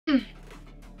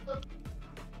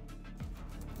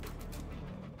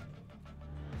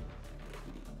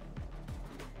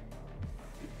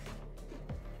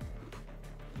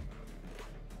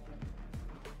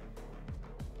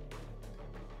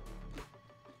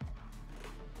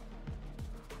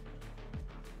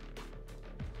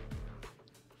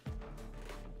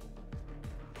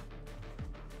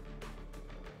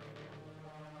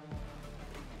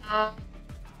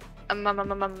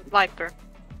Viper.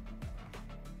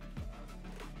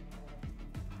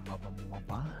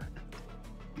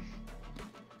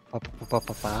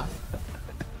 Pappa.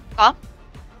 Va?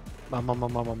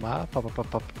 Mamma.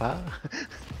 Pappa.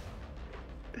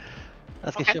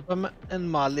 Jag ska Okej. köpa en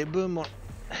Malibu imorgon.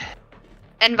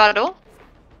 En vadå?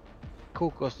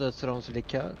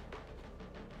 Kokosnötsromslikör.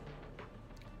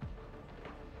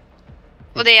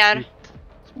 Och det är?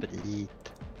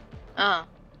 Sprit. Ja.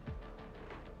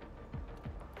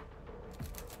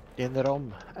 Det är en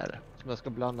rom här som jag ska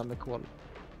blanda med cola.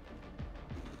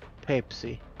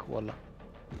 Pepsi, cola.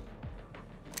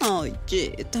 Oh,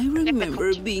 Jet, I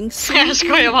remember being so Jag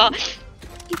skojar bara.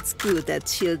 It's good that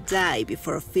she'll die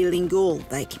before feeling old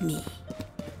like me.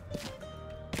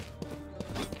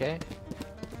 Okej.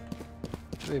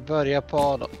 Vi börjar på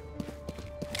A då.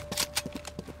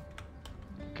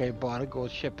 Okej, bara gå och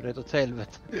köpa det åt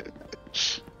helvete.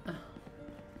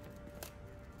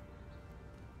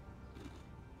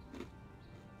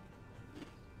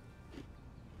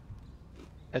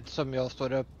 Eftersom jag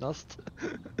står öppnast.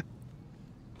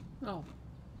 Ja.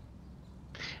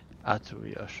 Jag tror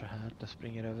jag gör så här att jag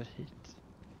springer över hit.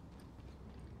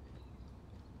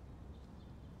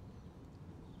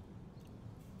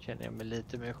 Känner jag mig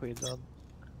lite mer skyddad.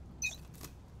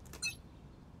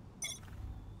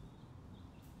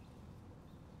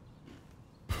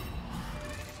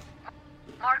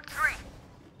 Mark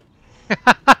 3.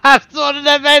 Såg du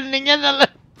den vändningen eller?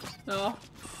 Ja.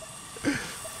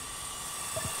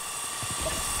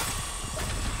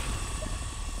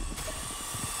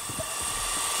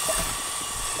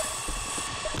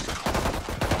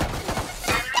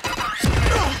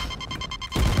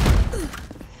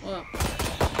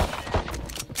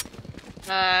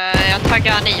 Jag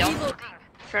taggar 9.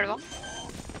 För det var.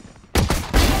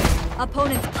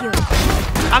 Opponent kill.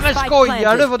 Ja men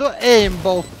skojar du? Vadå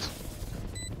aimbot?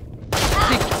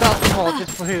 Sikta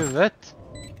automatiskt på huvudet.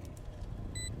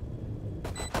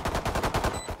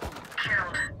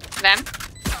 Vem?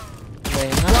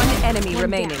 One enemy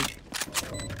remaining.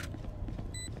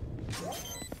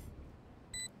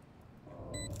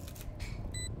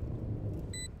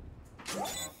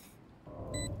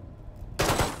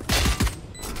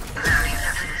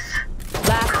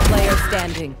 Last player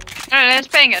standing. Det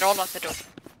spelar ingen roll att det då.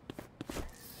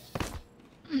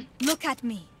 Look at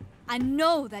me. I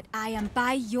know that I am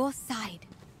by your side.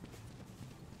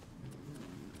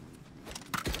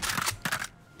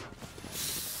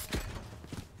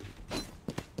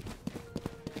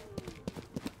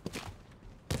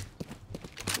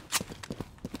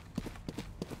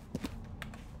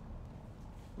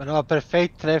 Men det var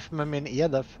perfekt träff med min E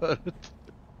där förut.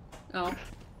 Ja.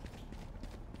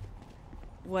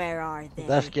 Where are they?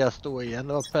 Där ska jag stå igen.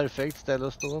 Det var perfekt ställe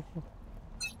att stå på.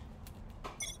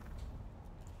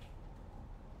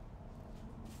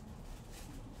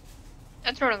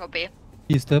 Jag tror den går B.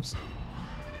 E-steps.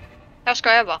 Jag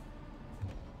ska öva.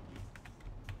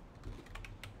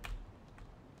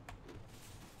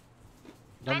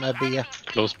 De är B.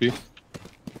 Close B.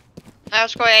 Nej, jag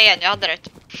skojar igen. Jag hade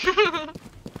rätt.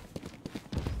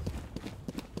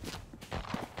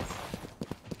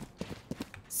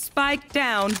 Spike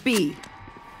down B.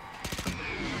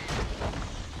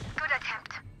 Good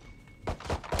attempt.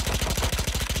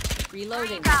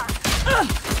 Reloading.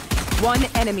 One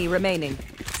enemy remaining.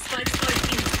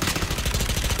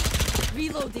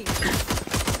 Reloading.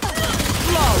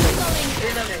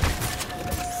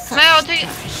 Men jag tycker...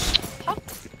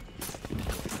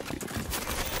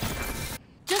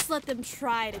 Just let them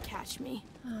try to catch me.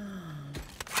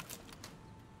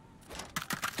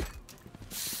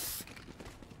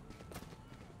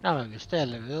 Ja men vi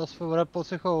ställer oss för våra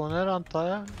positioner antar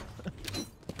jag.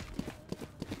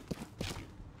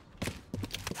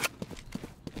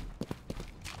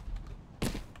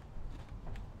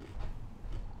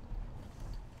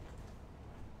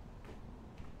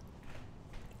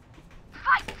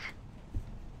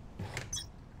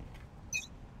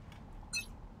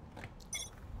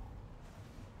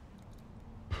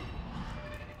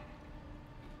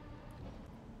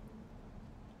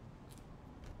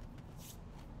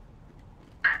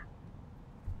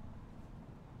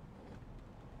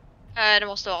 Det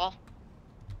måste vara.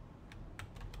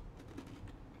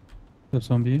 Steps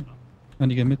on B.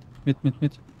 And again mid.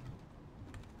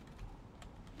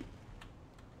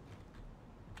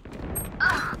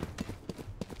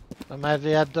 De är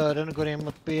via dörren och går in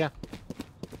mot B.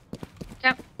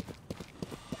 Ja.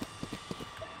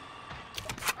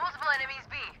 Multiple enemies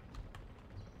B.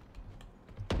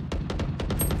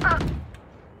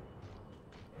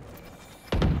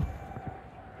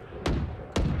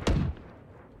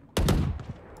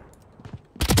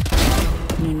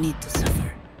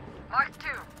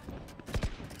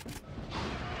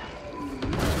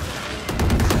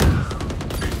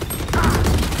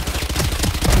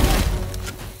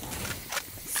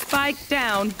 Spike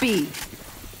down B.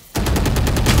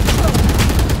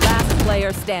 Last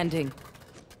player standing.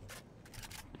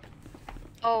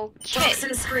 Okej.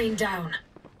 Toxin screen down.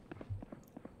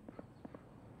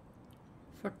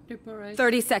 40 på right.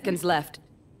 30 seconds left.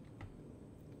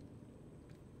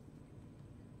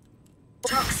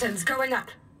 Toxins going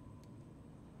up.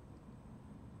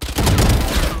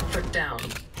 Put down.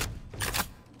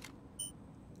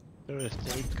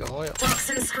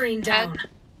 Toxin screen down.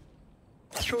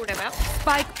 Jag tror det med.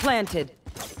 Spike planted.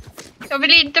 Jag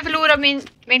vill inte förlora min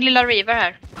lilla Reaver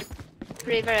här.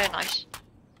 Reaver är nice.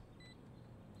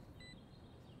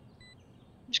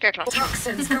 Nu ska jag klara.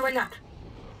 Toxins going up.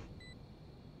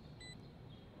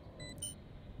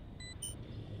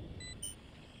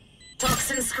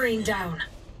 Toxin screen down.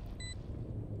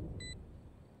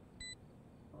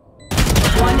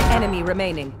 One enemy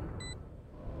remaining.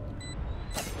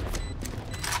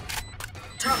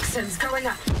 Toxins going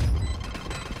up.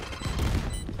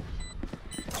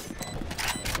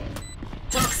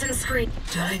 Toxin screen.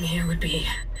 Dying here would be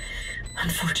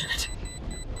unfortunate.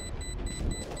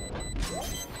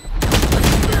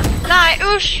 Nej,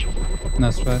 usch!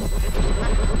 Nice try.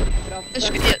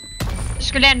 Jag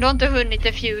skulle ändå inte hunnit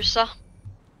defusa.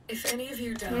 If any of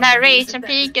you die, Narraten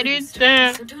pikar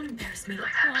inte. so don't embarrass me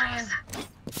like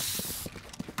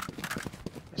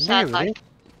that.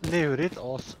 Lurigt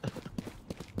oss.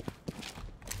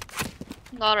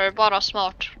 Då är det bara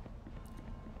smart.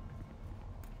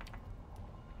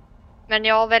 Men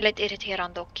jag är väldigt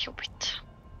irriterande och jobbigt.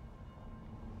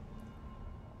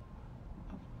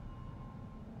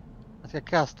 Jag ska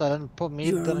kasta den på You're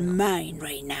mitten. mine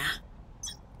right now.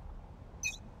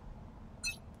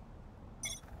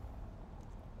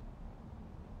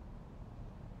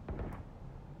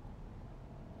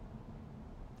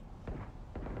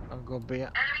 Jag går B.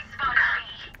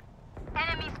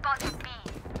 Enemy spotted B.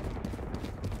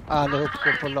 Allihop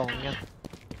går på lången.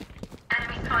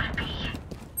 Enemy spotted B.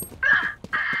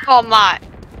 Komma!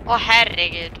 Åh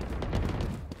herregud.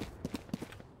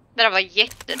 Det där var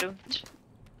jättedumt.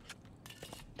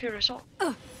 Hur du så?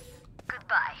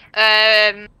 Goodbye.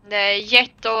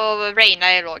 Jet och Reina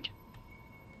är låg.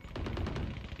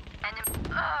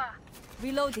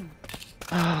 Reloading.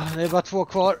 Det är bara 2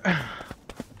 kvar.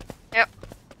 Ja.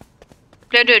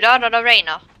 Blev du dödad av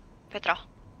Reina, Petra?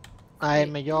 Nej,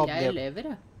 men jag Jeg blev lever,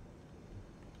 jeg.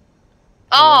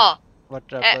 vart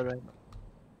där för Reina.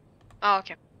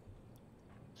 Okej.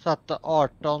 Satte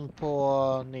 18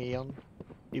 på neon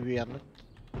i benet.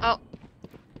 Ja.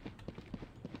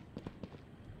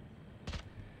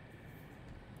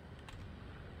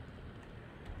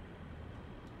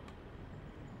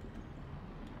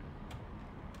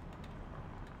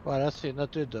 Bara synd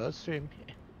att du är död, stream.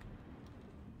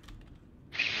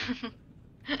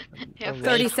 Ja,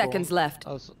 30 seconds left.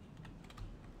 Alltså.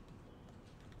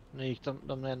 Nu gick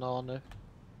de är en A nu.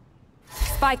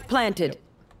 Spike planted.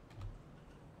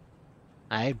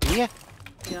 Nej, B.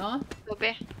 Ja.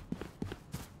 B.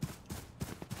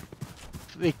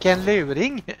 Vilken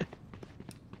luring.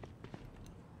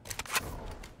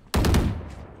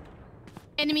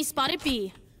 Enemy spotted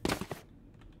B.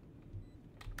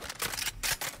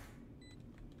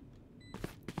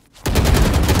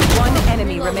 One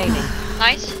enemy remaining.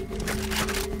 Nice.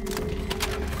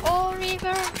 Åh,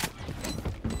 Reaver.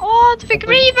 Åh, du fick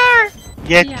Reaver!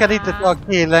 Jet kan inte ta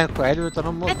killen själv utan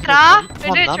de måste... Petra,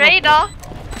 vill du trada?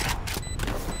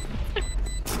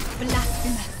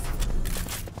 Blasphemous.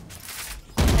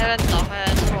 Jag vet inte om jag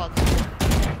är råd.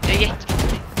 Det är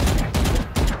jättemånga.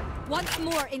 Once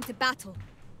more into battle.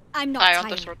 I'm not Nej, jag har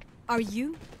inte tired. svårt. Are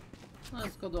you?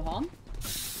 Skal du ha den?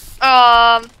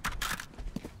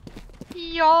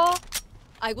 Ja.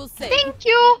 I will say. Thank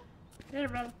you! You're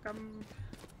welcome.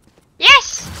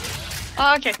 Yes!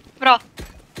 Okej, bra.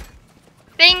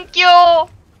 Thank you!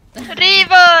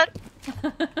 River!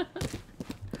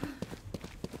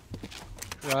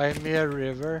 Crimea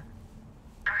River.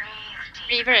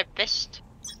 River är bäst.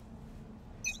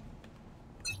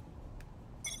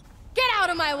 Get out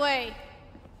of my way!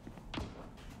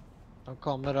 De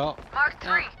kommer då. Mark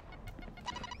 3.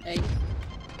 Hey. We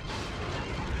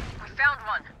found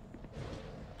one.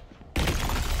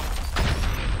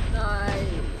 Nej.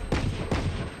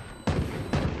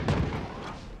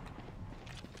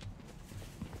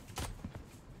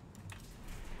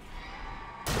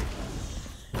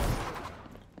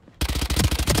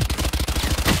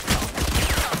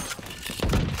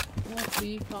 Åh,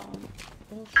 fy fan.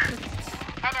 Åh, shit.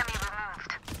 Enemy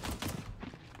removed.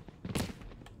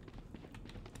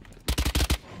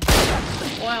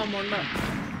 Åh, jeg måler.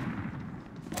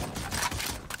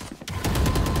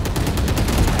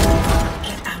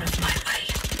 Get out of my way.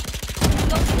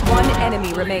 One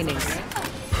enemy remaining.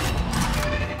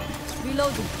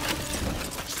 Reloading.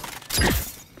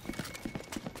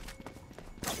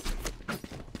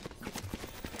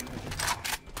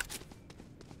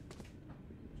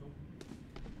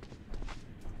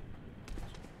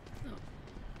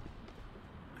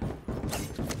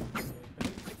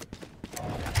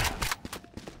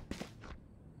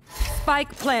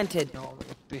 Spike planted. Ja, men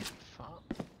uppe. Fan.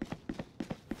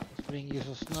 Jag springer ju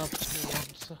så snabbt nu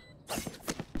också.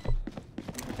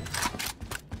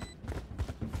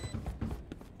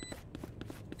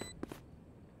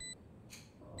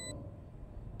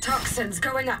 Toxins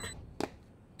going up.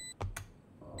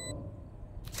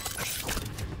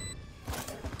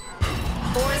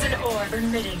 Poison orb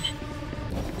emitting.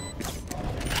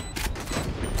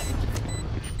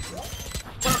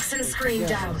 Toxin screen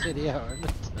down. Jag ser det i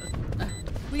hörnet.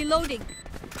 Reloading.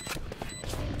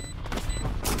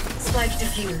 Spike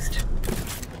diffused.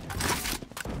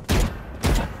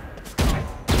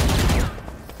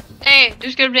 Nej,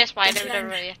 du skulle bli spider. Det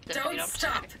var jätteglad. Don't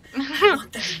stop. I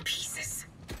want them in pieces.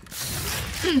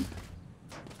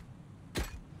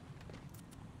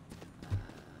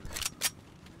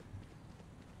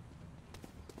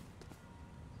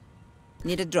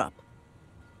 Need a drop.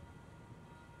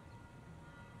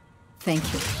 Thank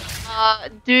you.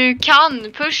 Du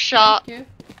kan pusha. Thank you.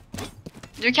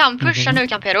 Du kan pusha nu,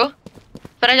 Campero.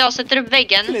 För att jag sätter upp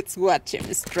väggen Let's watch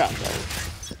him struggle.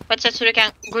 på ett sätt så du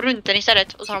kan gå runt den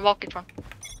istället och ta den bakifrån.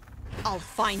 I'll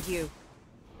find you.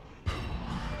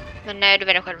 Men nej, du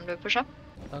vet själv om du pushar.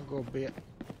 Han går B.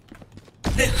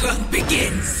 The hunt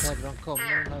begins. När de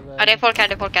kommer den här vägen. Ja, det är folk här,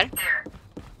 det är folk här.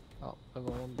 Ja, det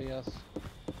var de B.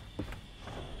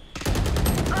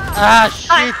 Ah,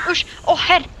 Nej, shit! usch! Åh,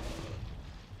 herre!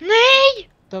 Nej!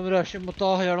 De rör sig mot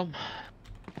A, gör de.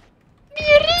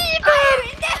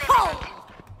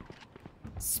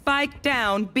 Spike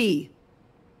down B.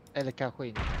 Eller kanske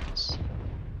inte.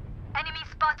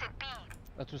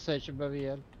 Jag tror Sage behöver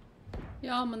hjälp.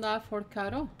 Ja, men det är folk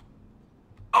här också.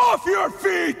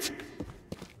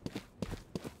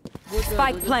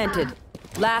 Spike planted.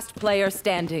 Last player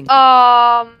standing.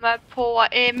 På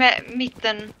med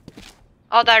mitten.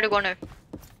 Ja, där du går nu.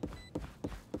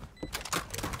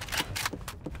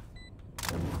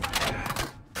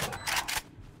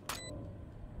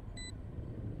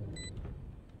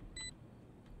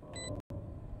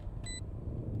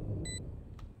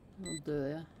 Nu dör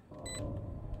jag.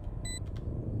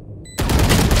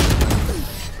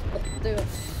 Död.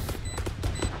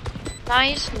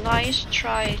 Nice,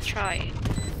 try.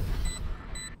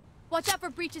 Watch out for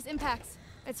breaches impacts.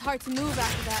 It's hard to move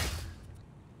after that.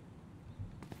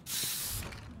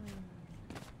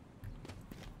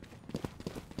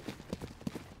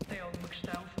 Tem alguma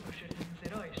questão sobre os certos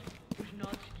heróis? Os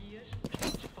nossos guias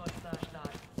estão dispostos a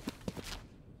ajudar.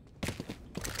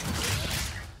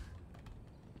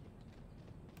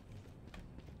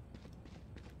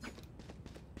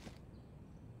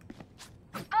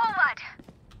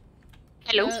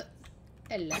 Hello?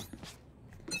 Eller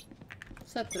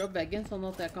sätter upp väggen så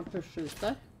att jag kan pusha ut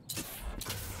där.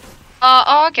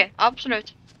 Ja, okej.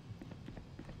 Absolut.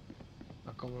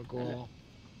 Jag kommer att gå...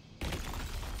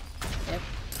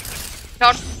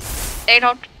 Klart. Det är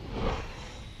klart.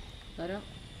 Där ja.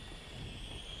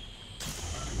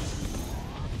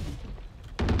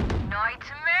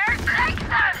 Nightmare take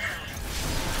them!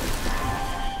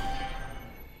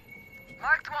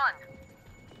 Marked one.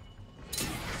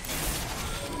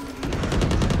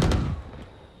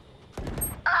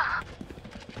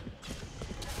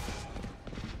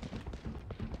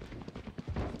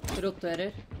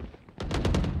 Roterer.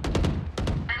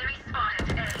 Enemy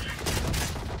spotted A.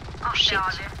 Oh,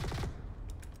 shit.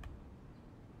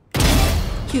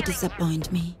 You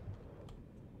disappoint me.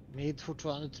 Mid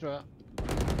fortfarande, tror jag.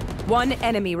 One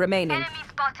enemy remaining. Enemy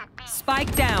spotted B.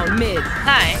 Spike down mid.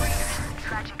 Nej.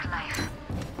 Tragic life.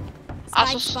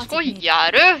 Alltså, spotted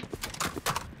skojar du?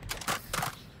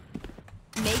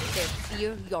 Make them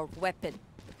fear your weapon.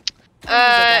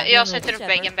 Jag sätter upp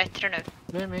väggen bättre nu.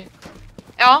 Det är mig.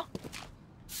 Ja.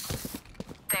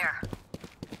 There.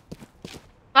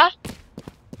 Va?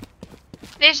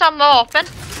 Det är samma vapen.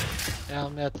 Ja,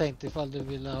 men jag tänkte ifall du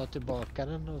ville ha tillbaka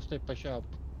den och slippa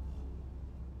köpa.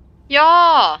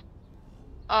 Ja.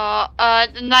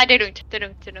 Nej, det är lugnt.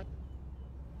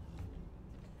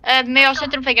 Men jag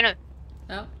sätter upp väggen nu.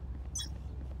 Ja.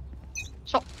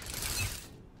 Så.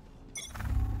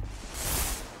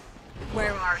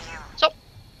 Where are you? Så.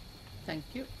 Thank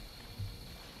you.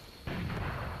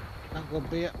 Han går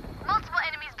B. Multiple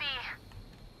enemies B.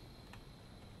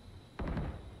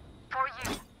 For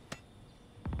you.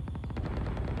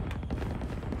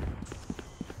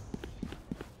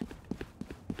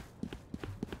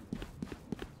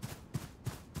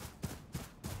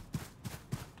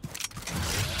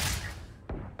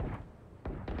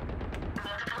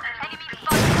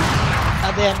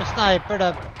 Ja, det är med sniper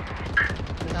där.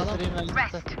 Ja då.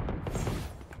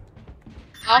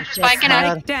 Ja, spiken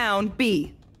här. Spike down B.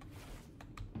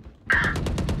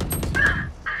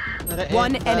 Där är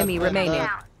One en där, enemy och en remaining. där.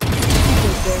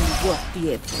 Very worth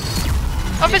the effort.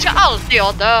 Varför ska alltid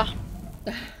jag dö?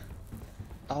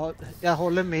 Ja, jag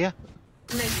håller med.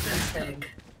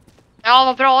 Ja,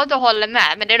 vad bra att du håller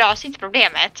med, men det löser inte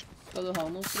problemet. Skal du ha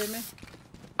noe, Streamy?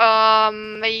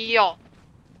 Ja.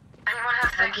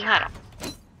 Den här då.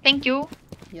 Thank you.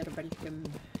 You're welcome.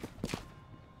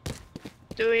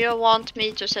 Do you want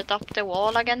me to set up the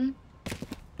wall again?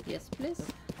 Yes, please.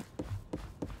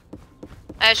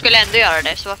 Jag skulle ändå göra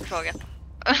det, så varför fråga?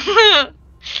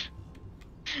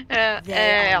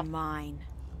 They ja. are mine.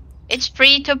 It's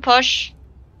free to push.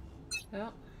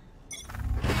 Ja.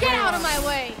 Get out of my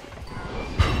way!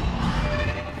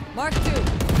 Mark 2.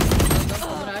 Den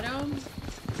kommer her, ja.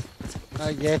 Jag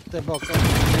har gett det bakom.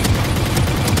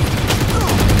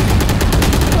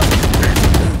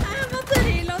 Jag måste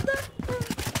reloada!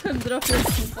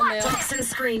 114 på Neon. Toxin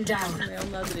screen down.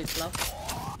 Neon er dritlav.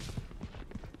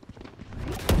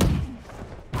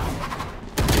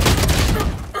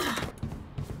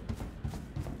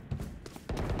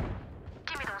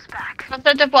 Jag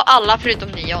stöter på alla förutom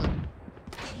Neon.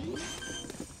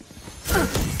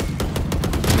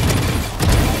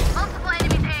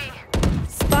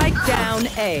 Spike down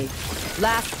A.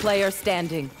 Last player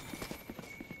standing.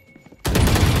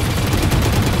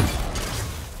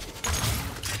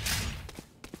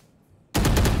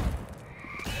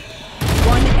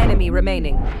 One enemy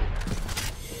remaining.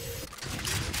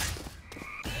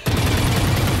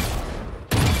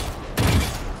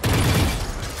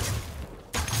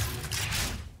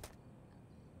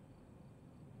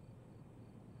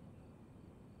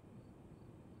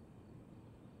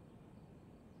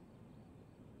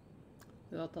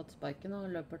 Du har tatt spiken og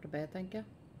løper til B, tenker jeg.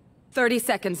 30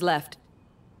 seconds left.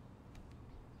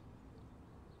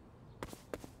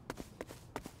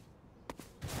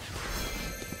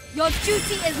 Your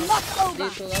duty is not De over!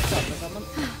 to der prater sammen.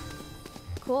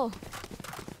 Cool.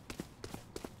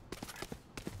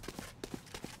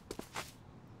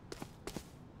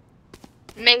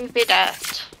 Maybe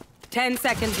that. 10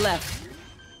 seconds left.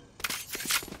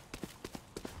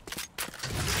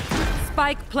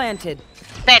 Spike planted.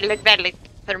 Väldigt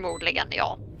förmodligen,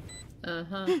 ja.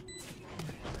 Aha.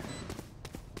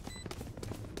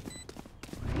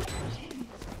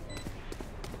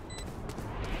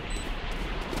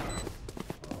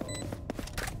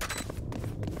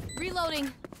 Reloading.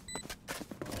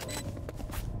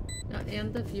 Ja,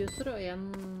 en diffuser og en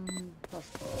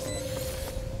fast.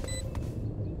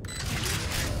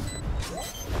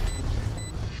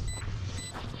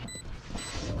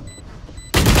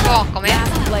 Bakom er.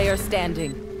 Last player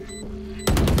standing.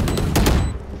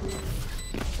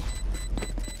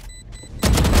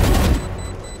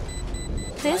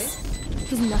 This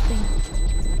is nothing.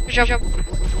 Köp.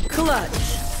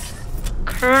 Clutch.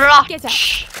 Get out.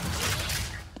 Clutch!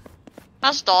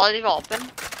 Han stal i vapen.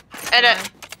 Är det?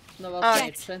 Det var Ah.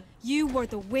 snipen. You were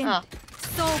the wind. Ah.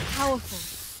 So powerful.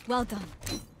 Well done.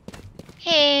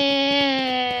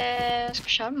 Jag ska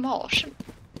köra marschen.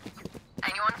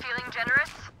 Anyone feeling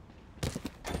generous?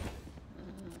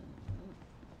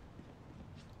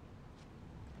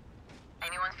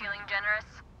 Anyone feeling generous?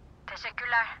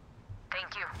 Teşekkürler.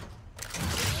 Thank you.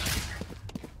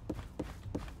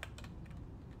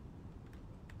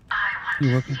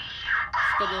 You're working.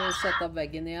 Skal du sette opp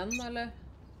veggen igjen, eller?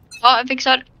 Ja, jag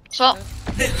fixar. Så.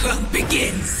 The hunt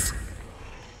begins.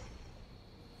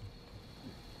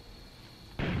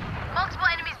 Multiple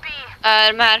enemies B.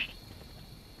 Är de här.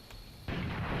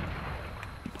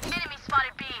 Enemy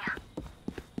spotted B.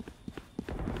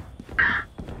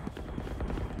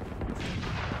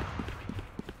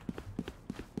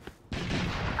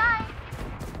 Bye.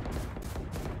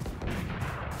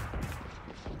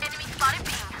 Enemy spotted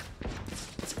B.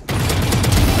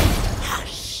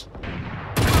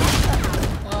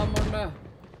 Ja, Morne.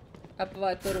 Jeg er på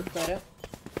vei til å rotere.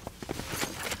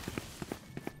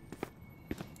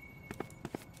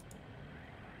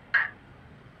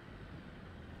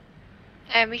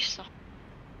 Jag missade.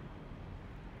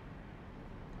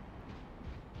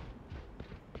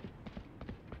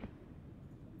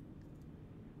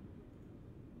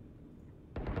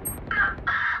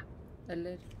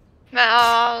 Eller? Men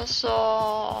alltså...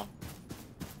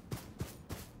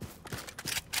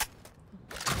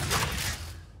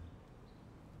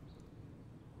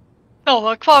 Jag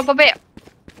var kvar på B.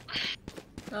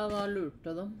 Ja, da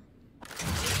lurte de.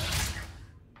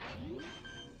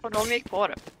 Och de gick på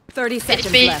det. 30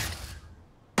 seconds B. left.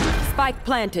 Spike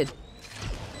planted.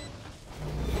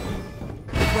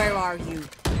 Where are you?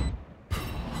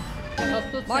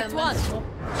 Marked one. Två.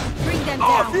 Bring them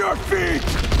down. Off your feet!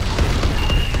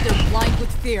 They're blind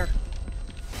with fear.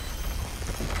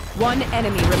 One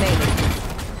enemy remaining.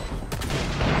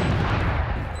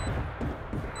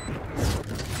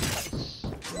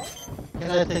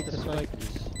 Can I take the spike,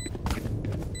 please?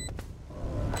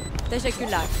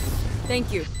 Teşekkürler.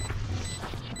 Thank you.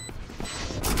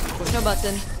 Push a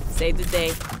button. Save the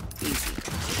day. Easy.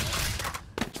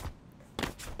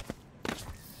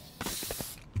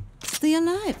 Stay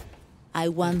alive. I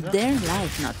want their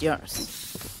life, not yours.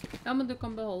 Ja, men du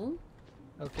kan beholde den.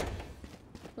 Okej.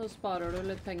 Så sparer du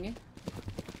litt penger.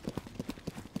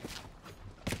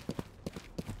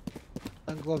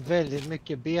 Den går väldigt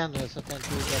mycket ben nu så att jag inte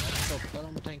vill stoppa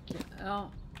dem, tänker jag. Ja,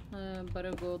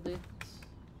 bara gå dit.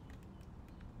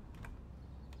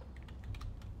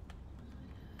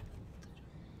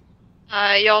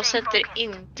 Jag sätter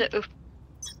inte upp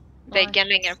väggen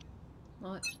längre.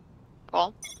 Nej.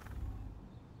 Ja.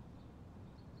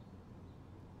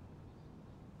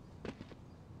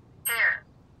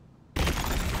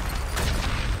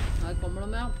 Här kommer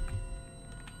de igen.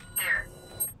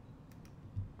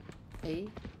 Hej.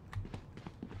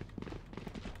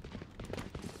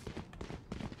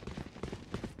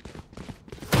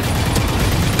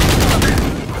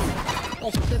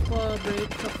 Åttio på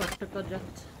bridge och 40 på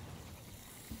jet.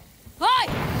 Hi!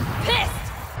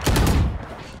 Pissed!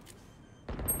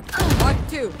 Mark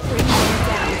 2. Bring them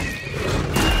down.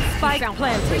 Spike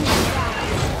planted.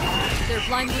 They're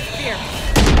blind with fear.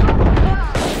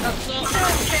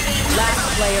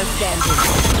 Last player standing.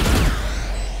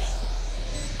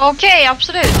 Okej,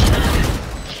 absolut.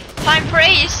 Time for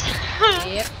ace.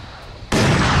 Yep.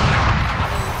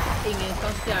 Ingen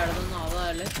kan stjäla den av det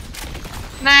heller.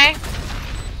 Nej.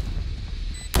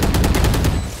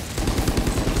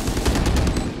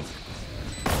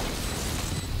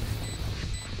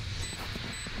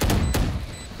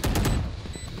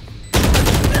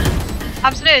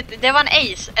 Absolut, det var en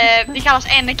ace. Det kallas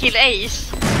en kill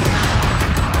ace.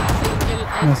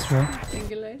 Nice try.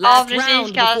 Single A. Ja, Last precis,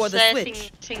 round before kallas the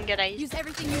switch. single ace. Use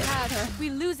everything you have. We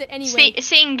lose it anyway.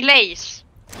 Single ace.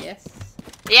 Yes.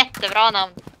 Jättebra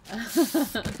namn.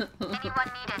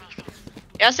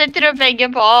 Jag sätter upp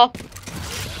väggen på A.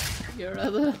 Gör det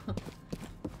då.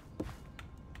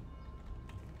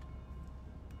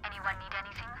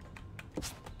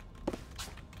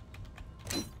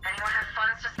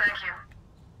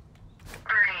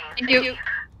 Thank you.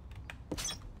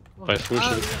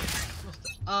 Måste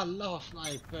alla ha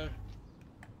sniper?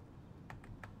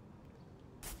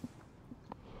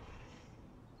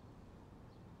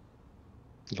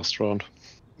 Last round.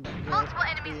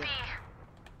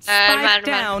 Spike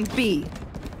down B.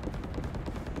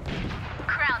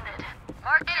 Grounded.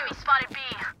 Mark enemy spotted B.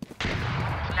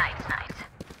 Nice, nice.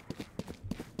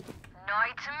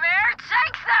 Nightmare,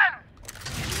 take them!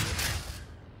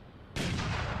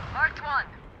 Marked one.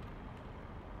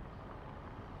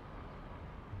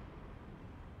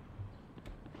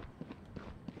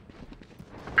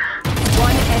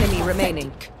 One enemy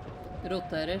remaining.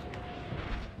 Roterer.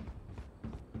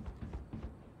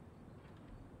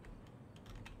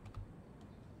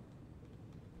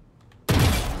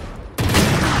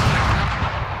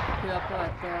 Du är på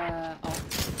ett A.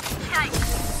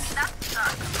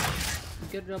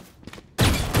 Good job.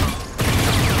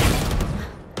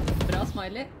 Bra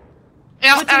smiley.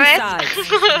 Ja, jag vet. Sides.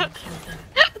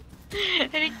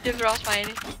 Riktigt bra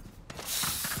smiley.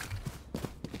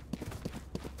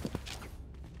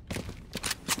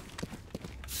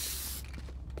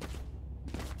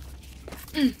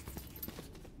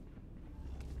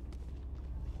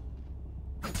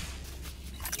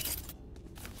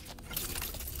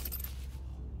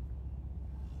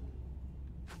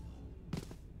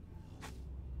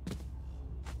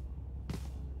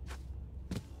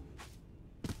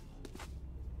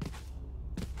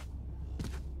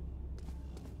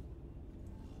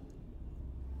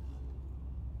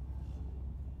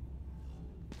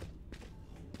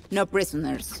 No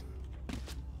prisoners.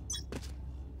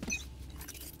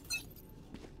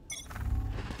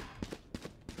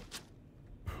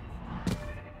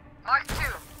 Mark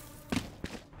two.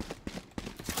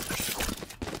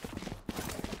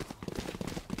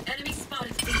 Enemy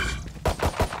spotted B.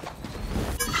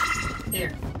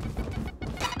 Here.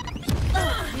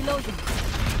 Reloading.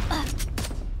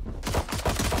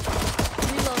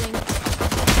 Reloading.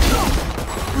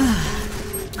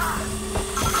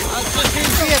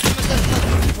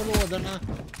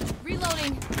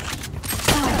 Reloading.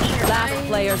 Last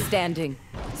player standing.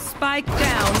 Spike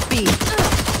down B.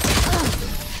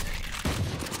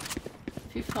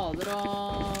 Fy fader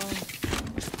og...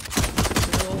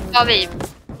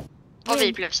 Och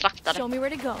vi blev slaktade. Show me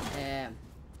where to go.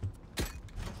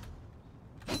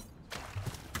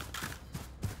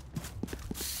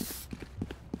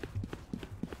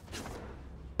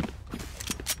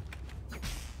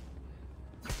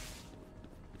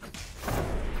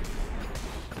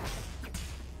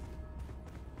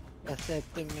 Jag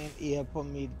sätter min E på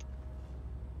mid.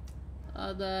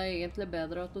 Ja, det är egentligen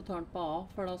bättre att du tar den på A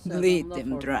för då ser Bleed de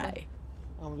them dry.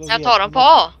 Ja, men då Jag vet tar dem de på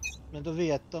att- A. Men då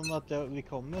vet de att vi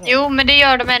kommer här. Jo, men det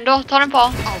gör de ändå. Ta den på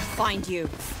A. I'll find you.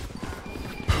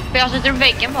 För jag sätter upp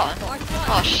väggen bara.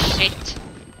 Åh, shit.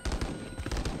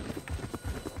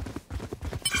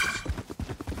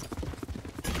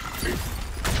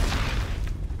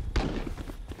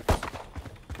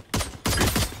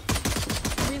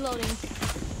 Reloading.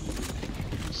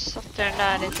 Satte den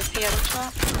där lite fel också.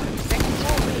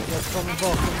 Jag kommer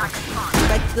bakom.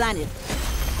 Red planet.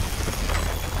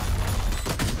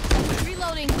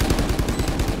 Reloading.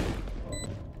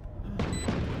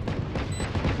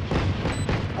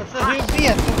 Alltså hur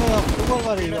vet de vad jag får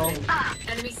varje gång?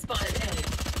 Enemy spotted A.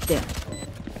 There.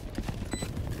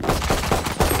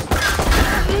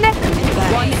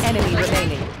 One enemy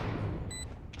remaining.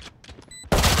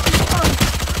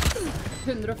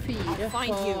 104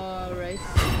 Find på you. race.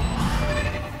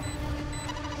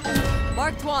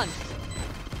 Marked one.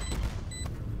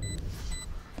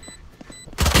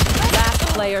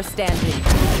 Last player standing.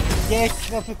 Jack,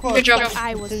 varför kvar? Good job.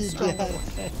 I was Tidigare.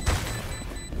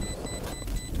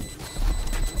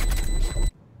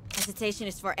 Hesitation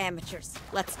is for amateurs.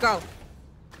 Let's go.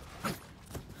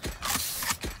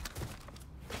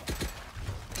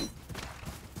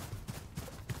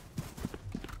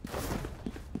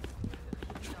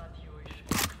 De hoje.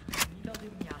 Nível de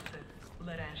ameaça.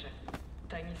 Laranja.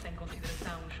 Tenha isso em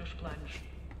consideração nos seus planos.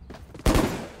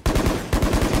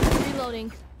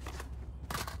 Reloading.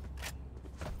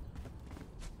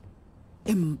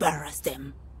 Embarrass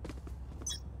them.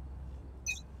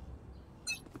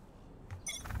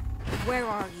 Where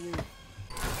are you?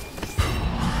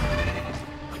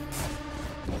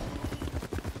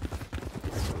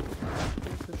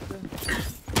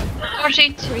 Åh,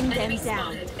 shit. Bring them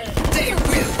down.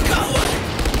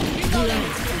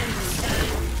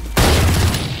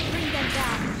 Bring them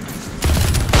down.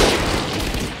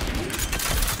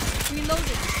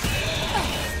 Reloading.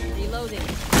 Reloading.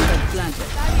 Red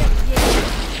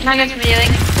planet.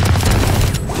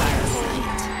 Magnetisering.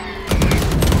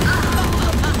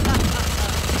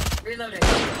 Reloading.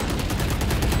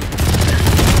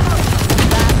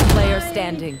 Last player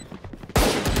standing.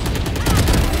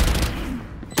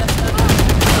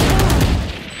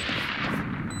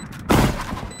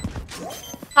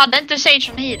 Hade inte Sage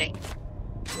som healing?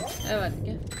 Jag vet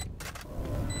inte.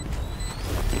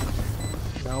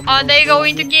 Ja, men Are they de-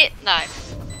 going to get... Nej.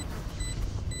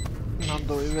 Han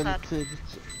dog ju väldigt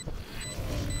tidigt.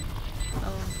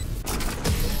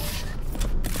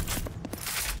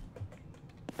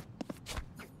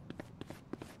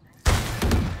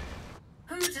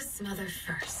 Who to smother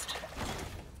first?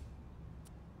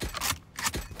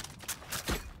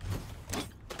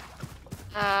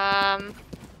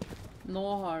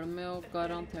 Nå har de jo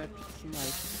garantert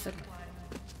sniper.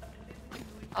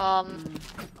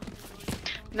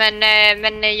 Men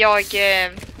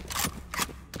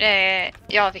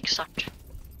jag fick start.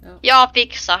 Ja. Jag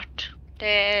fick start.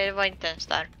 Det var inte ens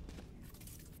där.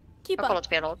 Keep Jag har up. kollat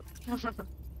fel håll.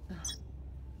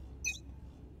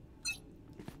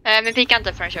 Men fick jag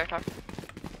inte förrän kört här.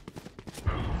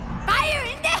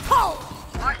 Fire in the hole!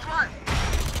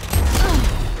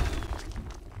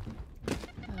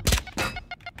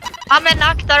 Ja men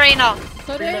akta dig nå.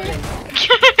 Sorry!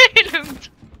 Lugnt.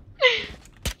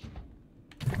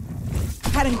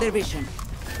 Cutting their vision.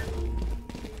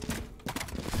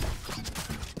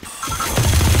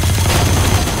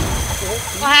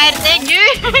 Åh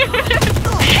herregud.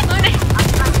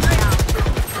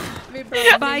 Vi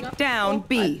blandar Spike down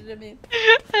B.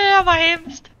 Det var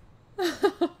hemskt.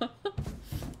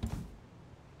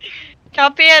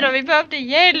 Capero, vi behövde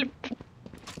hjälp.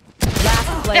 Last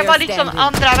Det player var liksom standing.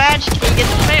 andra världskriget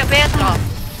för mig och Petra.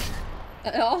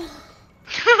 Ja.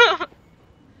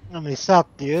 Ja, men ni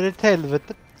satte ju ett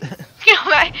helvete.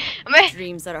 Ja, men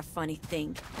Dreams are a funny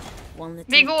thing. One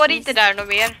little vi går twist inte där något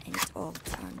mer and it all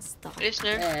turns dark. just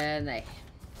nu. Nej.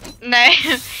 Nej,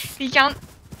 vi kan...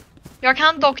 Jag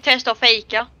kan dock testa att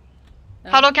fejka. Ja.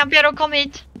 Hallå Campero, kom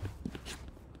hit.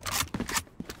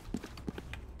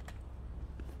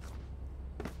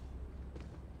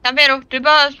 Campero, du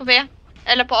behövs på B.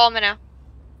 Eller på A menar jag.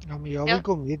 Ja, men jag vill Ja.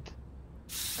 gå mid.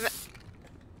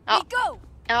 Ja. We go!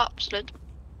 Ja, absolut.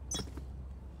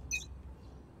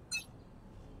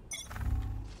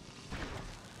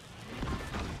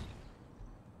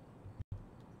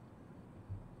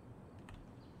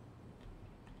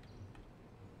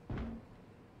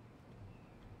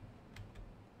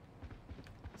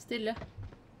 Stille.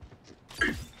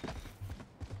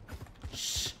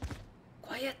 Shh.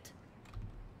 Quiet.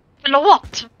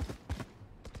 Förlåt!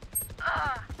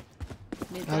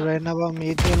 Jag Reina var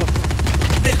mid i alla fall.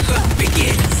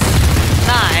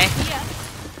 Nej.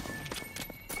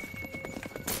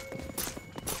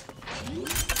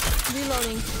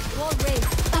 Reloading. Wall raised.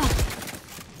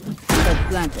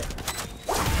 Planted.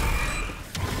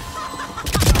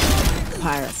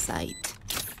 Parasite.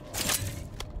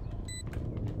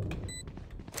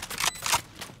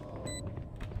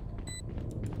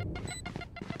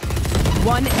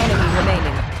 One enemy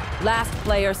remaining. Last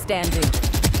player standing.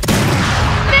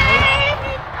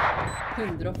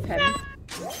 105.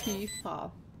 Fy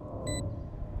fan.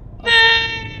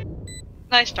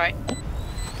 Nice try.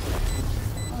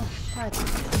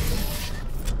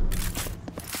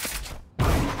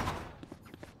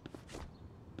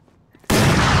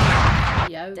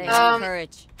 They have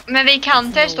courage. Men vi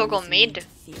kan testa att gå mid.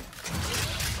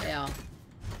 Ja.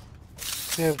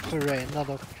 Det är för Reina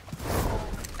dock.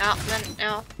 Ja, men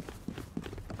ja.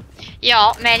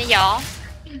 Ja, men ja.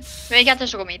 Men vi kan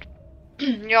testa att gå mid.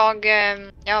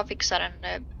 Jag fixar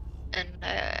en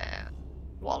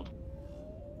wall.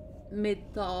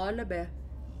 Mid A eller B?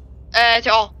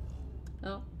 Till A.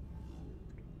 Ja.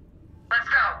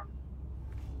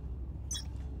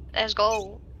 Let's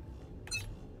go.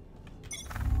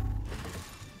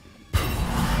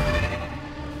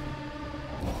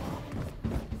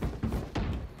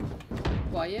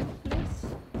 Quiet, please.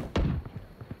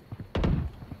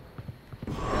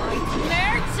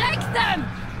 Nightmare, take them!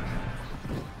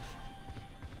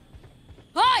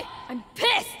 Hi! I'm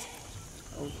pissed!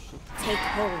 Oh shit. Take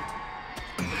hold.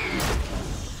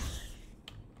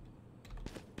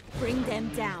 Bring them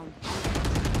down.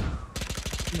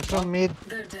 Från mid.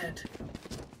 They're dead.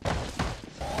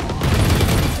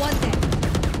 One dead.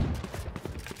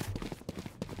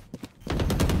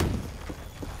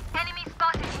 Enemy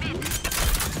spotted mid.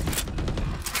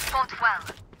 Fought well.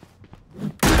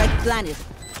 Red planet.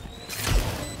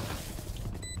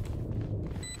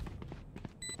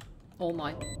 Oh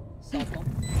my. Satan.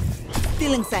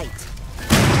 Still in sight.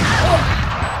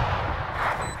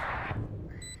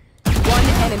 One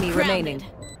enemy remaining.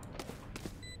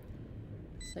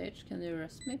 Sage, can you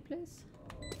rest me, please?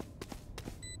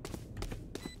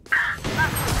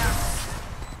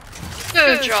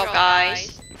 Good job,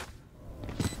 guys.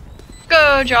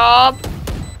 Good job.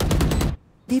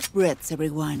 Deep breaths,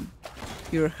 everyone.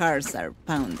 Your hearts are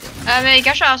pounding. Men vi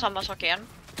kan köra samma sak igen.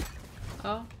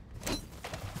 Ja.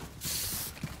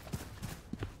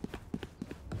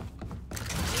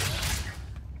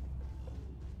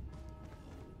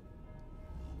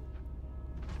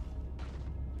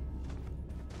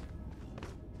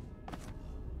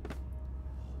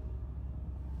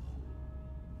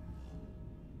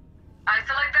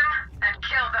 Isolate them and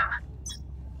kill them.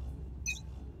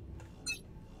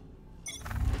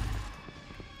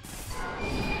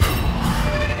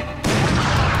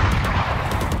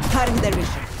 Cutting their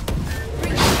vision.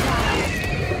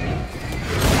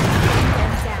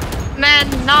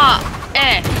 Men na,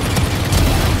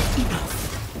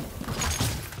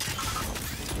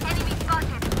 Enemy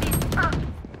spotted mid.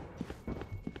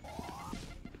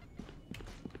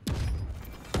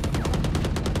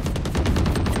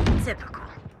 Typical.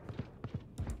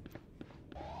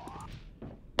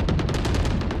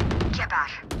 Get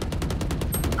back.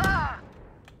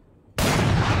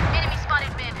 Enemy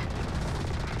spotted mid.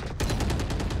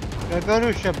 Jag bör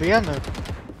ruscha B nu.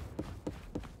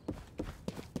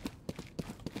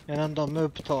 Innan de är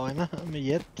upptagna med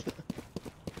jet.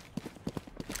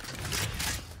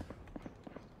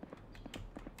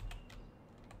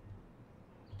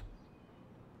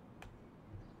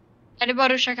 är det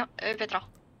bara att köra Petra?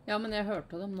 Ja, men jag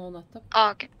hørte dem nå nettopp.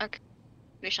 Okej.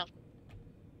 Vi känns.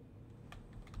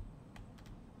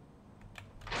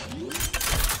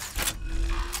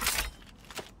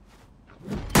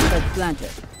 Red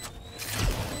planet.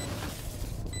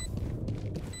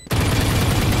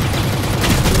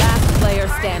 Last player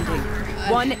standing.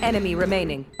 One enemy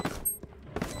remaining.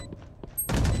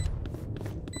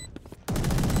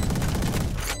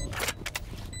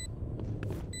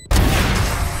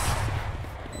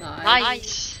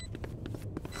 Nice.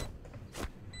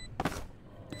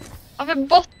 Varför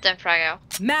botten frågar jag?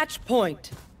 Match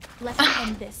point. Let's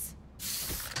end this.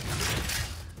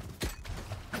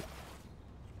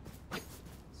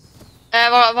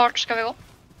 Vart ska vi gå?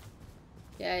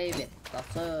 Jag vet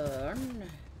att Søren.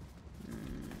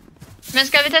 Men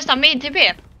ska vi testa mid till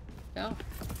B? Ja.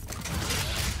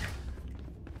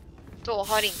 Då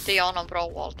har inte jag någon bra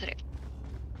wall till det.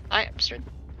 Nej, absolut.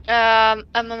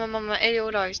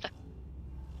 Jo då, just det.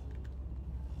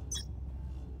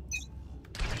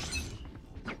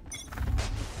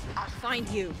 find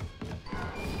you.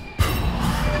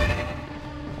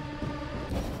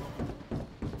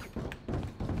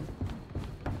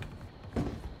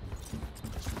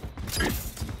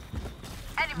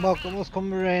 Bakom oss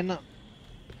kommer Reina.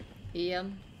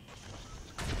 Igen.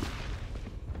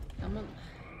 Ja, men...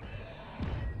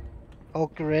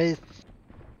 Och Race.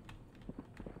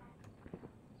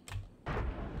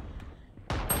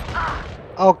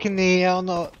 Och Neon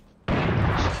och...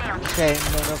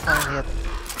 Chamber, vad fan heter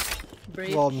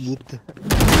Break. var mid.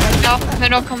 Ja,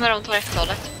 men då kommer de ta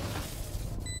rätt-hållet.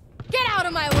 Get out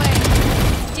of my way!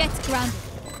 Jet grounded.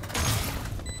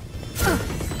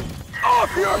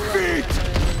 Off your feet!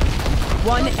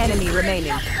 One enemy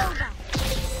remaining.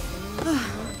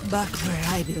 Back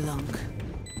where I belong.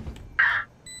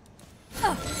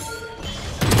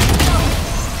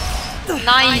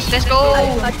 Nice, let's go!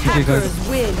 Attackers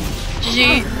win.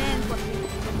 GG!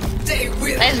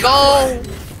 Let's go!